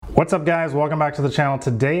What's up guys, welcome back to the channel.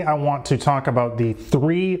 Today I want to talk about the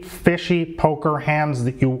 3 fishy poker hands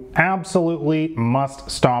that you absolutely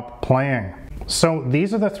must stop playing. So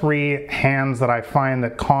these are the 3 hands that I find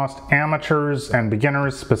that cost amateurs and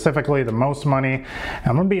beginners specifically the most money.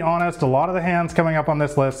 I'm gonna be honest, a lot of the hands coming up on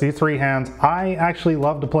this list, these 3 hands, I actually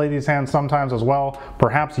love to play these hands sometimes as well.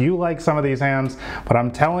 Perhaps you like some of these hands, but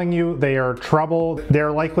I'm telling you they are trouble.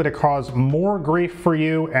 They're likely to cause more grief for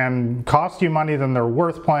you and cost you money than they're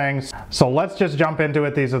worth playing. So let's just jump into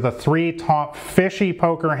it. These are the 3 top fishy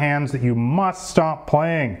poker hands that you must stop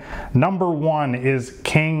playing. Number 1 is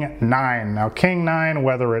King 9. Now King 9,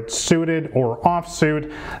 whether it's suited or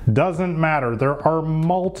offsuit, doesn't matter. There are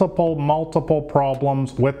multiple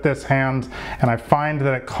problems with this hand, and I find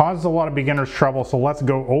that it causes a lot of beginners trouble, so let's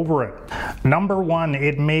go over it. Number 1,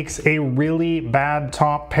 it makes a really bad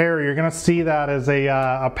top pair. You're gonna see that as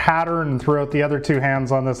a pattern throughout the other 2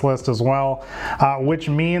 hands on this list as well, which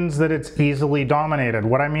means that it's easily dominated.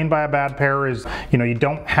 What I mean by a bad pair is, you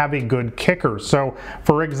don't have a good kicker. So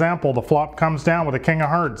for example, the flop comes down with a king of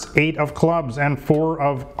hearts, 8 of clubs, and 4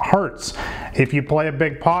 of hearts. If you play a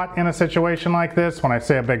big pot in a situation like this, when I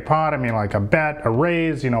say a big pot, I mean like a bet, a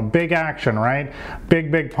raise, big action, right?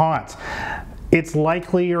 Big pots. It's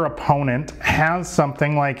likely your opponent has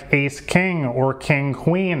something like ace-king or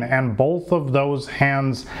king-queen, and both of those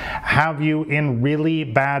hands have you in really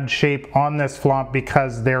bad shape on this flop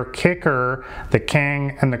because their kicker, the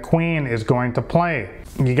king and the queen, is going to play.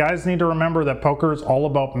 You guys need to remember that poker is all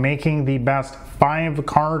about making the best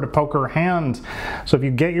 5-card poker hand. So if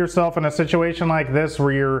you get yourself in a situation like this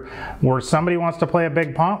where somebody wants to play a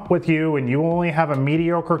big pot with you and you only have a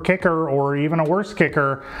mediocre kicker or even a worse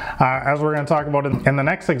kicker, as we're going to talk about in the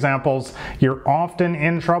next examples, you're often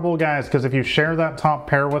in trouble, guys, because if you share that top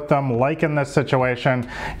pair with them, like in this situation,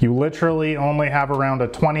 you literally only have around a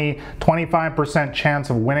 20-25% chance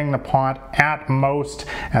of winning the pot at most,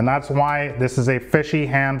 and that's why this is a fishy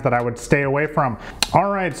hand that I would stay away from. All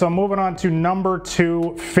right, so moving on to number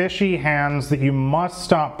 2 fishy hands that you must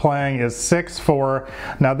stop playing is 6-4.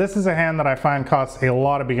 Now this is a hand that I find costs a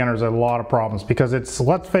lot of beginners a lot of problems because it's,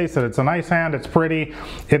 let's face it, it's a nice hand, it's pretty,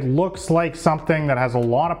 it looks like something that has a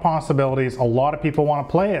lot of possibilities. A lot of people want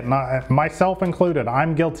to play it, myself included.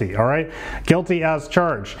 I'm guilty, all right? Guilty as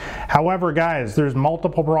charged. However, guys, there's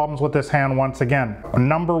multiple problems with this hand once again.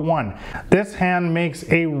 Number 1, this hand makes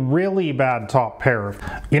a really bad top pair.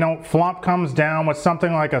 Flop comes down with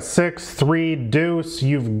something like a 6-3 deuce,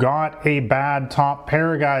 you've got a bad top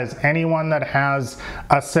pair, guys. Anyone that has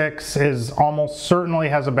a 6 is almost certainly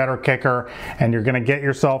has a better kicker, and you're going to get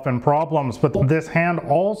yourself in problems. But this hand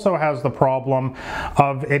also has the problem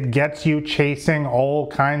of it gets you chasing all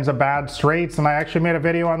kinds of bad straights, and I actually made a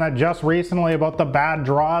video on that just recently about the bad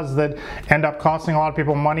draws that end up costing a lot of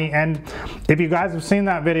people money. And if you guys have seen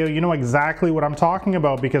that video, you know exactly what I'm talking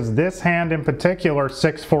about, because this hand in particular,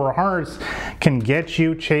 6-4 hearts, can get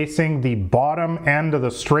you chasing the bottom end of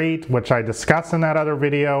the straight, which I discussed in that other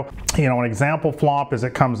video. An example flop is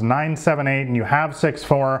it comes 9-7-8 and you have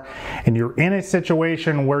 6-4, and you're in a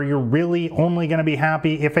situation where you're really only going to be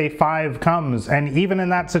happy if a 5 comes, and even in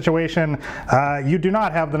that situation you do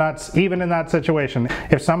not have the nuts. Even in that situation,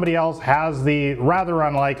 if somebody else has the rather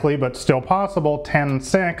unlikely but still possible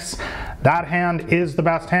 10-6, that hand is the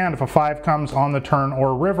best hand if a 5 comes on the turn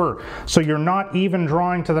or river. So you're not even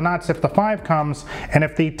drawing to the nuts if the 5 comes, and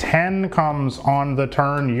if the 10 comes on the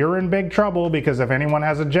turn, you're in big trouble, because if anyone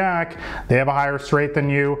has a jack, they have a higher straight than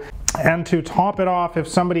you. And to top it off, if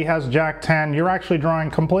somebody has jack 10, you're actually drawing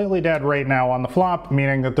completely dead right now on the flop,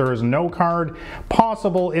 meaning that there is no card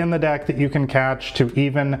possible in the deck that you can catch to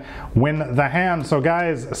even win the hand. So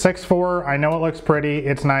guys, 6-4, I know it looks pretty,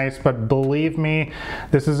 it's nice, but believe me,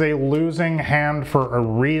 this is a losing hand for a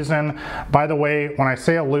reason. By the way, when I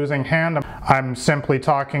say a losing hand, I'm simply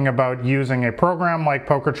talking about using a program like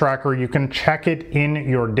Poker Tracker. You can check it in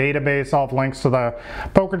your database. I'll have links to the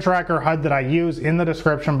Poker Tracker HUD that I use in the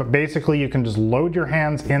description, but basically you can just load your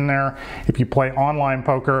hands in there if you play online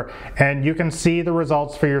poker, and you can see the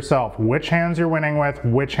results for yourself, which hands you're winning with,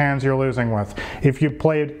 which hands you're losing with. If you've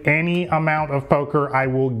played any amount of poker, I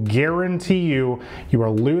will guarantee you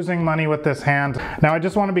are losing money with this hand. Now I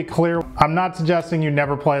just want to be clear, I'm not suggesting you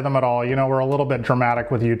never play them at all. We're a little bit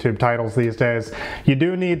dramatic with YouTube titles these days. You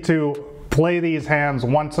do need to play these hands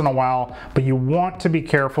once in a while, but you want to be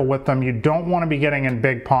careful with them. You don't want to be getting in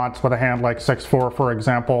big pots with a hand like 6-4, for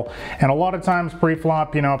example. And a lot of times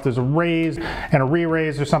pre-flop, if there's a raise and a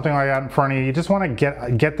re-raise or something like that in front of you, you just want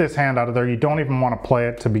to get this hand out of there. You don't even want to play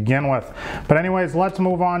it to begin with. But anyways, let's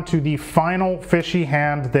move on to the final fishy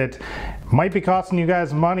hand that might be costing you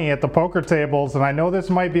guys money at the poker tables, and I know this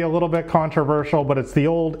might be a little bit controversial, but it's the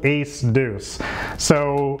old ace deuce.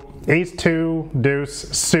 So ace 2 deuce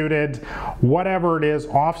suited, whatever it is,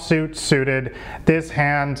 offsuit suited, this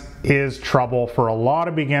hand is trouble for a lot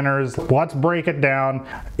of beginners. Let's break it down.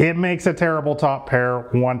 It makes a terrible top pair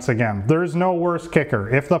once again. There's no worse kicker.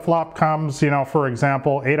 If the flop comes, you know, for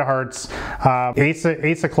example, 8 of hearts,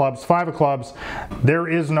 ace of clubs, 5 of clubs, there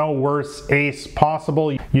is no worse ace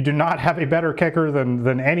possible. You do not have a better kicker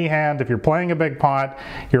than any hand. If you're playing a big pot,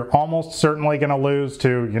 you're almost certainly going to lose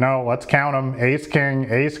to, you know, let's count them, ace king,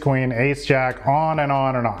 ace queen, ace jack, on and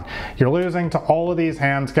on and on. You're losing to all of these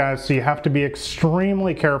hands, guys, so you have to be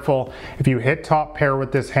extremely careful. If you hit top pair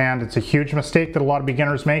with this hand, it's a huge mistake that a lot of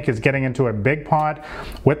beginners make, is getting into a big pot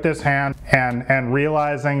with this hand and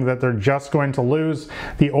realizing that they're just going to lose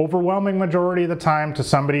the overwhelming majority of the time to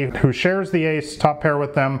somebody who shares the ace top pair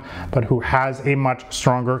with them, but who has a much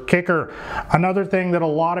stronger kicker. Another thing that a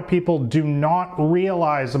lot of people do not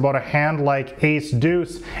realize about a hand like ace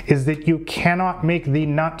deuce is that you cannot make the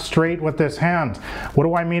nut straight with this hand. What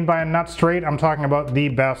do I mean by a nut straight? I'm talking about the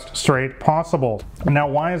best straight possible. Now,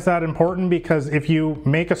 why is that important? Because if you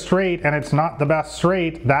make a straight and it's not the best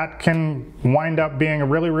straight, that can wind up being a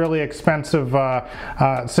really expensive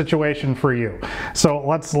situation for you. So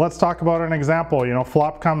let's talk about an example. You know,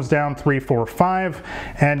 flop comes down 3 4 5,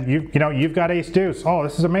 and you've got ace deuce. Oh,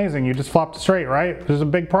 this is amazing, you just flopped a straight, right? There's a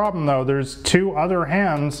big problem though. There's 2 other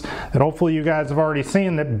hands that hopefully you guys have already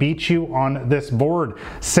seen that beat you on this board.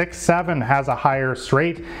 6 7 has a higher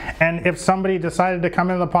straight, and if somebody decided to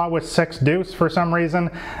come in the pot with 6 deuce for some reason,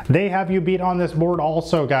 they have you beat on this board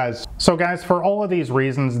also, guys. So guys, for all of these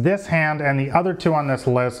reasons, this hand and the other 2 on this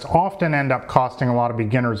list often end up costing a lot of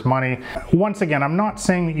beginners money. Once again, I'm not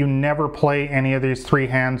saying that you never play any of these 3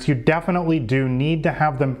 hands. You definitely do need to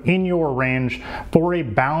have them in your range for a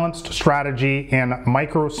balanced strategy in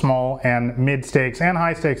micro, small, and mid stakes and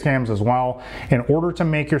high stakes games as well, in order to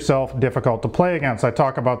make yourself difficult to play against. I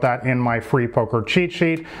talk about that in my free poker cheat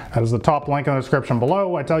sheet. That is the top link in the description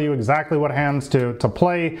below. I tell you exactly what hands to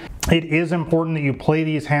play. It is important that you play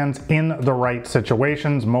these hands in the right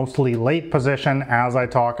situations, mostly late position, as I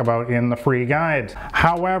talk about in the free guide.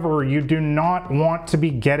 However, you do not want to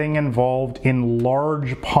be getting involved in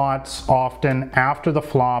large pots often after the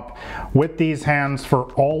flop with these hands for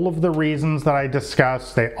all of the reasons that I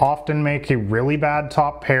discussed. They often make a really bad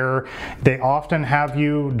top pair. They often have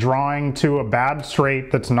you drawing to a bad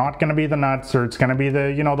straight that's not going to be the nuts, or it's going to be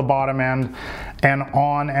the, you know, the bottom end, and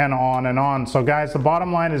on and on and on. So guys, the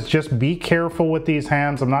bottom line is just be careful with these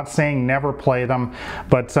hands. I'm not saying never play them,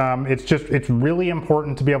 but it's really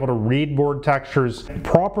important to be able to read board textures,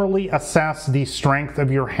 properly assess the strength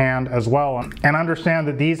of your hand as well, and understand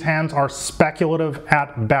that these hands are speculative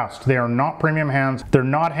at best. They are not premium hands. They're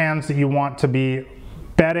not hands that you want to be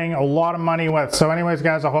betting a lot of money with. So anyways,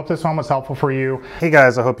 guys, I hope this one was helpful for you. Hey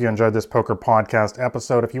guys, I hope you enjoyed this poker podcast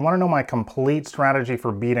episode. If you want to know my complete strategy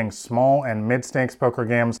for beating small and mid stakes poker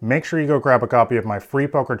games, make sure you go grab a copy of my free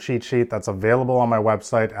poker cheat sheet that's available on my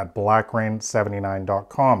website at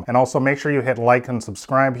blackrain79.com. And also make sure you hit like and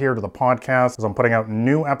subscribe here to the podcast, as I'm putting out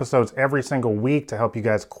new episodes every single week to help you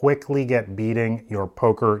guys quickly get beating your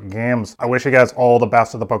poker games. I wish you guys all the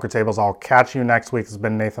best at the poker tables. I'll catch you next week. This has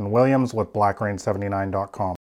been Nathan Williams with blackrain79.com.